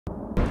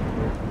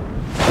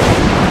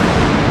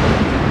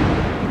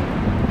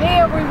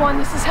everyone,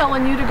 this is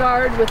Helen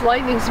Utegaard with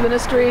Lightnings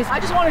Ministries.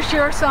 I just want to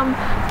share some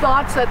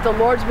thoughts that the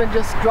Lord's been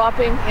just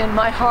dropping in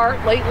my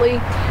heart lately.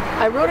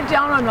 I wrote it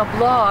down on a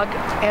blog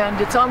and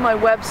it's on my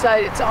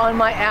website, it's on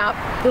my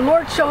app. The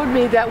Lord showed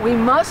me that we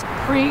must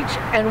preach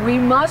and we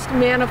must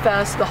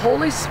manifest the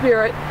Holy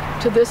Spirit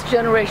to this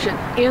generation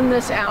in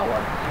this hour.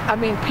 I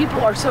mean,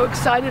 people are so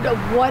excited of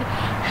what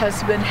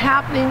has been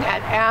happening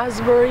at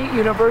Asbury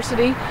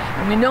University.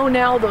 And we know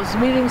now those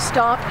meetings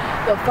stopped,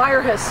 the fire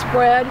has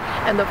spread,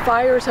 and the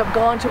fires have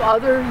gone to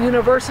other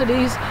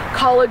universities,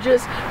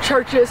 colleges,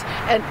 churches,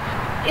 and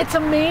it's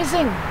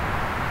amazing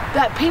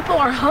that people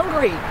are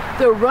hungry.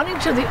 They're running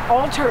to the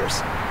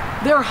altars.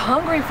 They're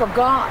hungry for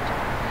God.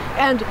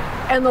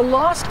 And the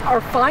lost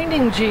are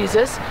finding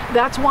Jesus.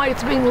 That's why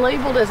it's being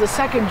labeled as a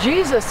second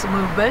Jesus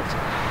movement.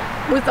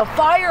 With the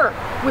fire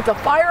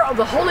of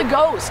the Holy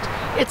Ghost,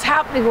 it's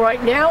happening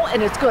right now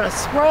and it's going to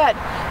spread.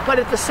 But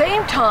at the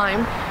same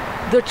time,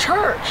 the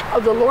church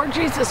of the Lord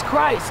Jesus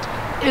Christ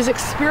is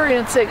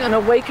experiencing an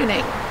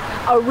awakening,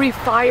 a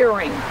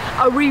refiring,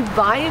 a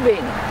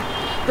reviving.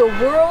 The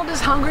world is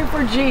hungry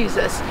for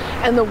Jesus,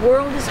 and the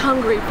world is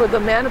hungry for the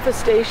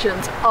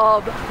manifestations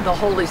of the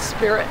Holy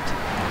Spirit.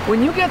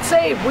 When you get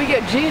saved, we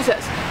get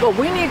Jesus, but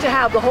we need to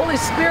have the Holy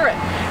Spirit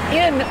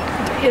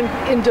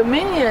in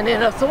dominion,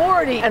 in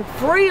authority, and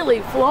freely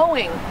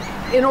flowing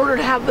in order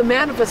to have the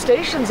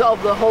manifestations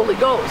of the Holy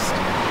Ghost.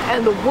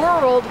 And the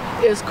world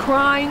is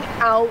crying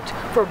out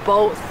for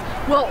both.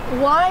 Well,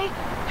 why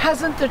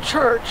hasn't the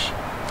church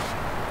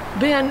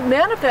been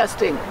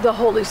manifesting the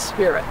Holy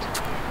Spirit?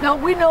 Now,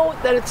 we know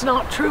that it's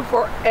not true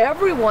for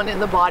everyone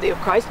in the body of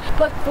Christ,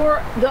 but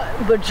for the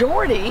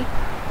majority,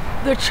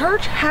 the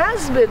church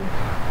has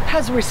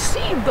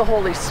received the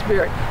Holy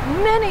Spirit.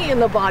 Many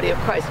in the body of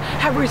Christ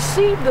have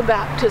received the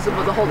baptism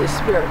of the Holy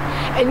Spirit,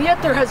 and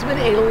yet there has been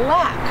a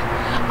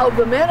lack of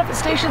the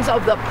manifestations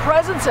of the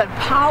presence and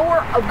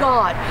power of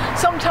God.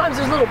 Sometimes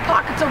there's little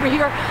pockets over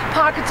here,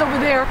 pockets over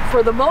there.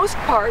 For the most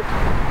part,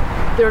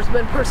 there's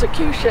been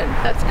persecution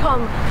that's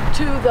come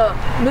to the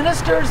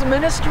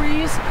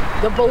ministries,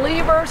 the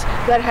believers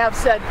that have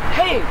said,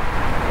 hey,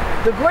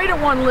 the greater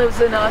one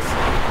lives in us.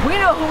 We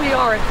know who we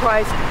are in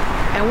Christ,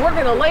 and we're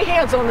going to lay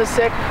hands on the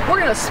sick. We're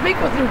going to speak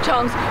with new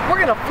tongues. We're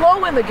going to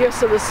flow in the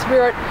gifts of the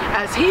Spirit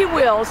as He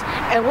wills,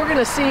 and we're going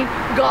to see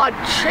God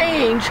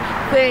change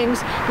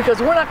things because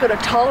we're not going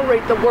to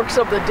tolerate the works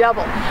of the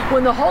devil.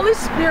 When the Holy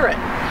Spirit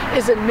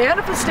is in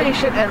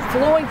manifestation and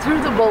flowing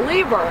through the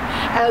believer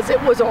as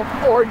it was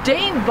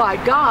ordained by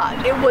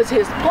God. It was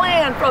His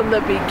plan from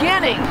the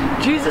beginning.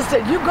 Jesus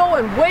said, you go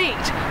and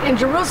wait in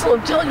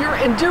Jerusalem till you're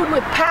endued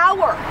with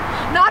power.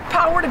 Not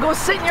power to go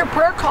sit in your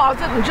prayer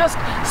closet and just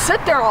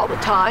sit there all the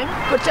time,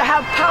 but to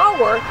have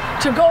power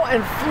to go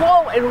and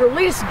flow and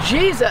release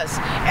Jesus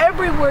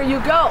everywhere you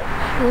go.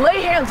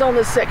 Lay hands on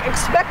the sick,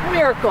 expect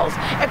miracles,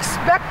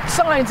 expect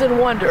signs and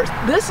wonders.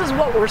 This is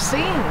what we're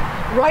seeing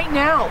right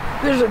now.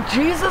 There's a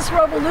Jesus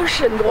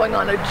revolution going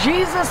on, a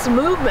Jesus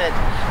movement,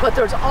 but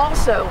there's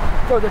also,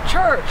 for the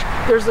church,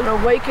 there's an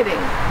awakening.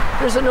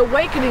 There's an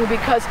awakening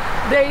because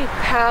they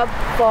have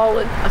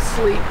fallen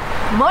asleep.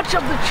 Much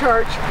of the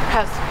church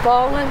has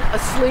fallen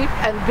asleep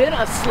and been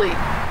asleep.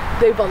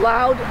 They've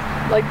allowed,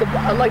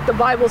 like the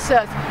Bible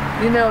says,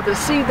 you know, the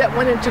seed that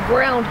went into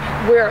ground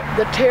where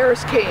the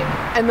tares came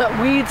and the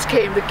weeds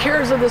came, the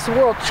cares of this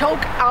world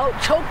choked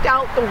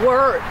out the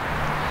word.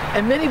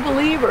 And many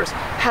believers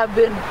have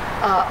been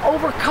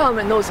overcome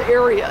in those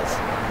areas.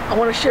 I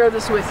want to share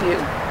this with you.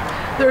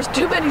 There's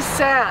too many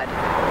sad,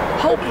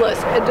 hopeless,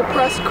 and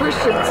depressed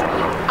Christians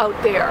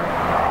out there.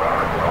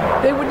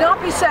 They would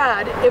not be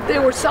sad if they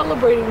were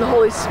celebrating the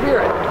Holy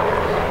Spirit,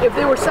 if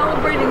they were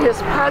celebrating His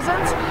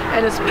presence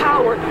and His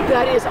power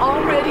that is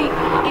already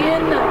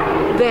in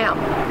them.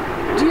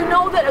 Do you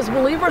know that as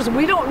believers,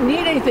 we don't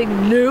need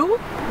anything new?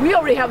 We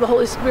already have the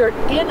Holy Spirit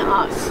in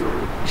us.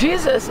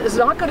 Jesus is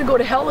not going to go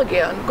to hell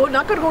again,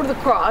 not going to go to the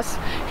cross.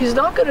 He's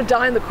not going to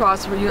die on the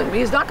cross for you and me.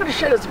 He's not going to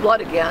shed His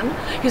blood again.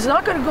 He's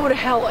not going to go to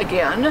hell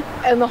again.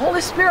 And the Holy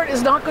Spirit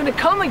is not going to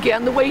come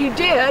again the way He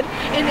did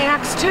in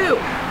Acts 2.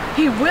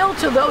 He will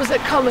to those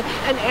that come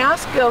and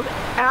ask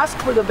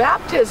for the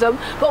baptism,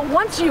 but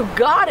once you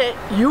got it,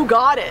 you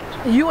got it.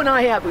 You and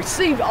I have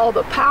received all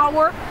the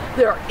power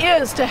there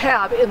is to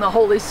have in the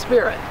Holy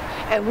Spirit.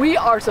 And we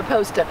are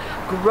supposed to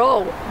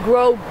grow,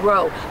 grow,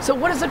 grow. So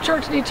what does the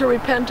church need to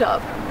repent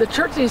of? The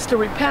church needs to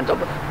repent of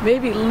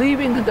maybe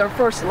leaving their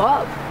first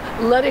love,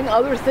 letting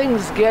other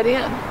things get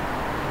in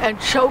and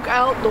choke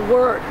out the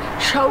Word,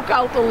 choke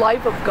out the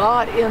life of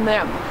God in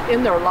them,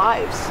 in their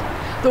lives.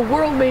 The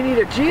world may need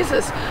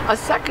a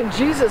second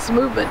Jesus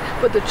movement,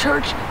 but the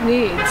church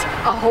needs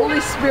a Holy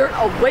Spirit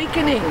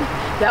awakening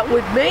that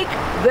would make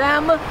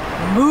them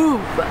move.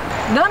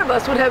 None of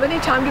us would have any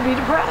time to be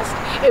depressed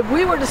if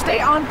we were to stay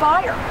on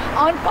fire,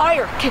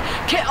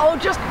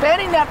 just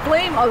fanning that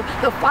flame of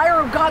the fire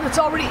of God that's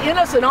already in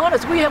us and on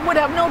us. We would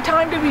have no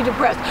time to be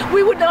depressed.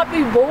 We would not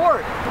be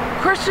bored.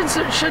 Christians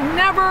should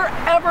never,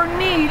 ever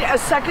need a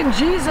second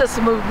Jesus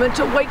movement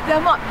to wake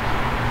them up.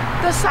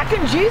 The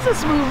second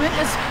Jesus movement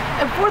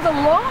and for the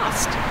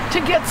lost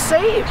to get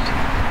saved.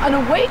 An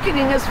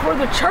awakening is for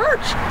the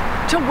church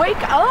to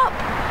wake up.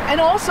 And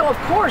also, of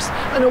course,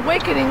 an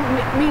awakening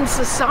means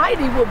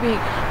society will be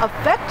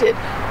affected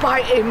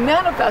by a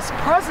manifest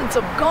presence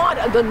of God.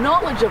 The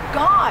knowledge of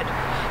God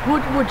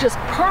would just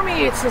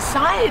permeate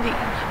society.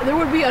 There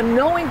would be a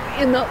knowing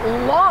in the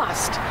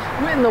lost,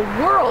 in the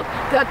world,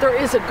 that there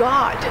is a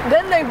God.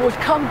 Then they would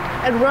come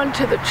and run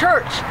to the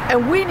church,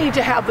 and we need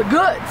to have the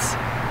goods.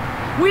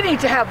 We need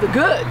to have the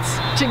goods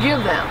to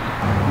give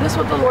them. This is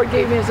what the Lord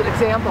gave me as an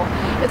example.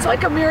 It's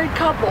like a married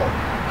couple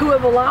who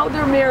have allowed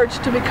their marriage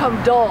to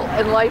become dull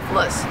and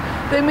lifeless.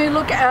 They may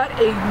look at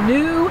a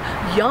new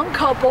young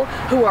couple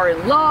who are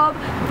in love,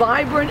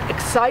 vibrant,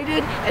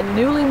 excited, and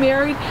newly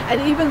married, and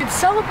even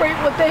celebrate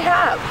what they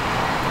have.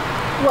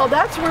 Well,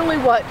 that's really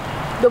what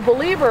the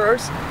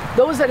believers,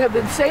 those that have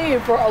been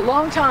saved for a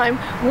long time,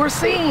 we're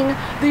seeing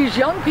these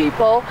young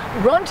people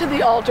run to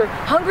the altar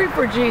hungry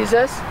for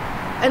Jesus,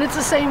 and it's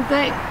the same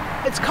thing.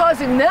 It's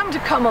causing them to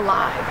come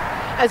alive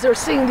as they're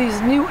seeing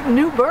these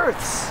new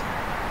births.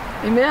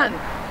 Amen.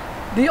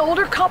 The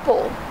older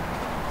couple,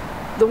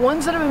 the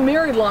ones that have been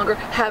married longer,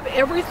 have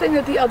everything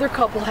that the other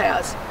couple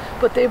has,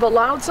 but they've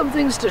allowed some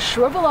things to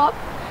shrivel up,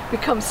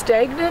 become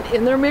stagnant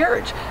in their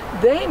marriage.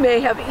 They may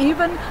have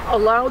even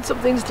allowed some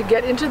things to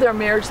get into their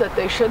marriage that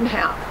they shouldn't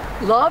have.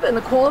 Love and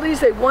the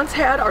qualities they once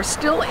had are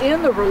still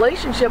in the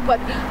relationship, but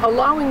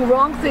allowing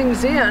wrong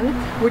things in,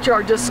 which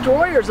are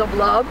destroyers of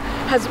love,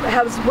 has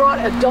brought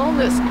a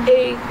dullness,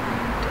 a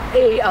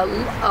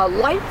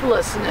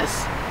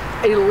lifelessness,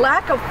 a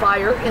lack of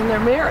fire in their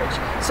marriage.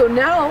 So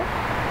now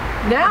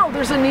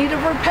there's a need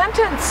of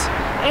repentance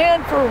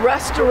and for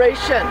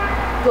restoration.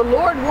 The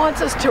Lord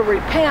wants us to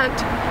repent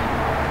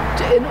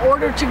in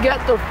order to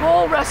get the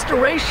full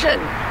restoration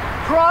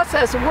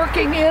process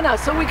working in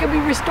us, so we can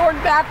be restored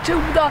back to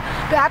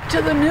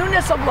the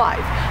newness of life,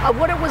 of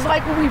what it was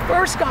like when we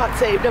first got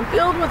saved and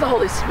filled with the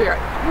Holy Spirit.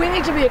 We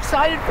need to be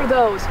excited for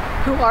those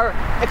who are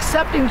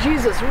accepting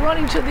Jesus,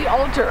 running to the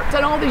altar,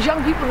 and all these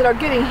young people that are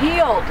getting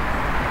healed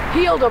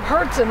of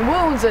hurts and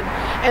wounds,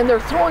 and they're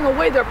throwing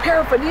away their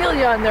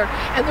paraphernalia, and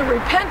they're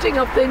repenting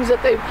of things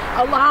that they've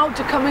allowed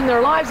to come in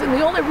their lives. And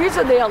the only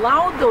reason they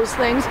allowed those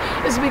things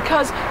is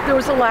because there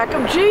was a lack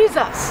of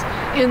Jesus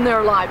in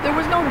their life. There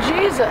was no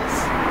Jesus.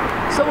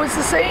 So it's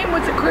the same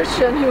with the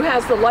Christian who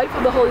has the life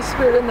of the Holy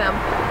Spirit in them,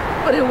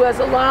 but who has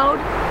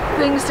allowed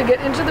things to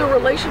get into their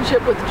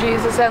relationship with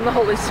Jesus and the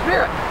Holy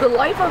Spirit. The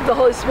life of the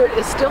Holy Spirit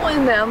is still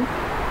in them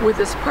with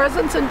His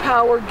presence and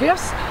power,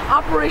 gifts,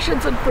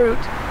 operations, and fruit,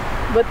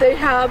 but they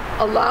have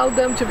allowed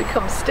them to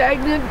become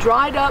stagnant,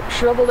 dried up,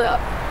 shriveled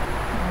up.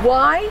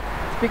 Why?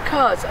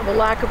 Because of a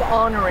lack of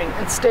honoring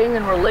and staying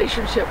in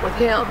relationship with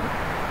Him,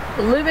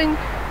 living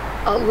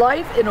a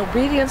life in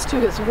obedience to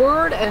His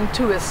Word and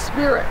to His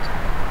Spirit,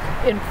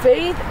 in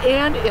faith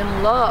and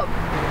in love.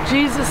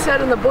 Jesus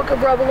said in the book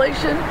of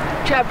Revelation,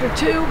 chapter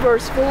 2,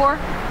 verse 4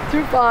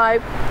 through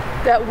 5,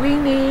 that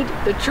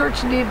the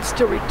church needs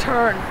to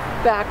return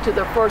back to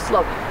their first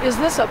love. Is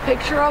this a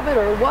picture of it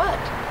or what?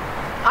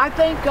 I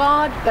thank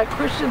God that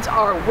Christians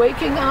are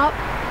waking up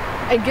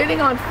and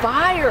getting on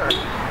fire.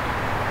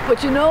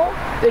 But you know,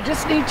 they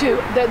just need to,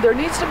 there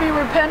needs to be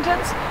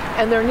repentance,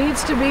 and there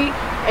needs to be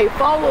a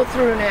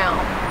follow-through now.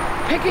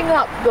 Picking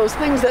up those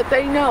things that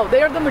they know.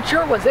 They are the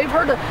mature ones. They've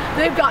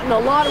gotten a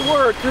lot of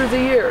word through the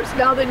years.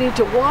 Now they need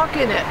to walk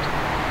in it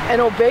and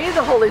obey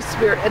the Holy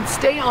Spirit and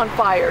stay on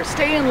fire,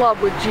 stay in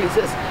love with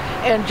Jesus,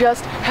 and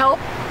just help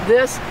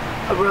this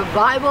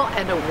revival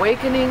and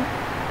awakening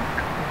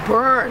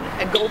burn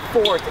and go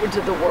forth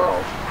into the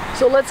world.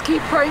 So let's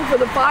keep praying for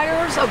the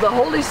fires of the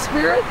Holy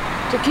Spirit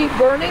to keep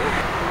burning.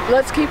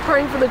 Let's keep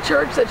praying for the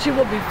church that she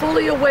will be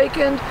fully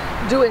awakened,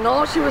 doing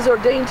all she was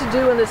ordained to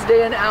do in this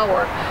day and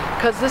hour,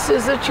 because this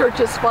is the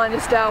church's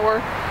finest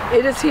hour.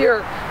 It is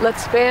here.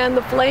 Let's fan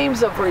the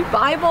flames of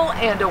revival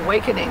and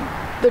awakening.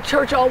 The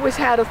church always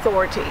had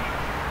authority.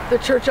 The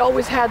church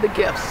always had the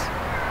gifts.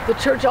 The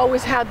church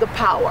always had the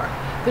power.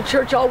 The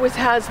church always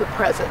has the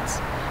presence.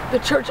 The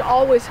church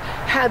always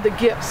had the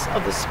gifts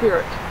of the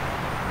Spirit,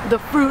 the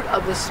fruit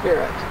of the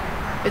Spirit.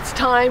 It's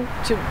time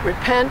to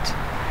repent,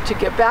 to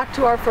get back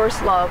to our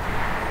first love,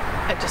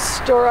 and to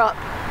stir up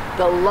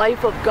the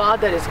life of God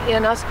that is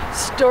in us,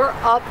 stir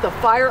up the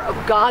fire of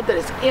God that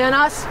is in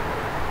us,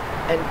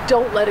 and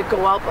don't let it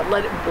go out, but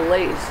let it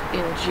blaze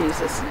in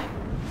Jesus' name.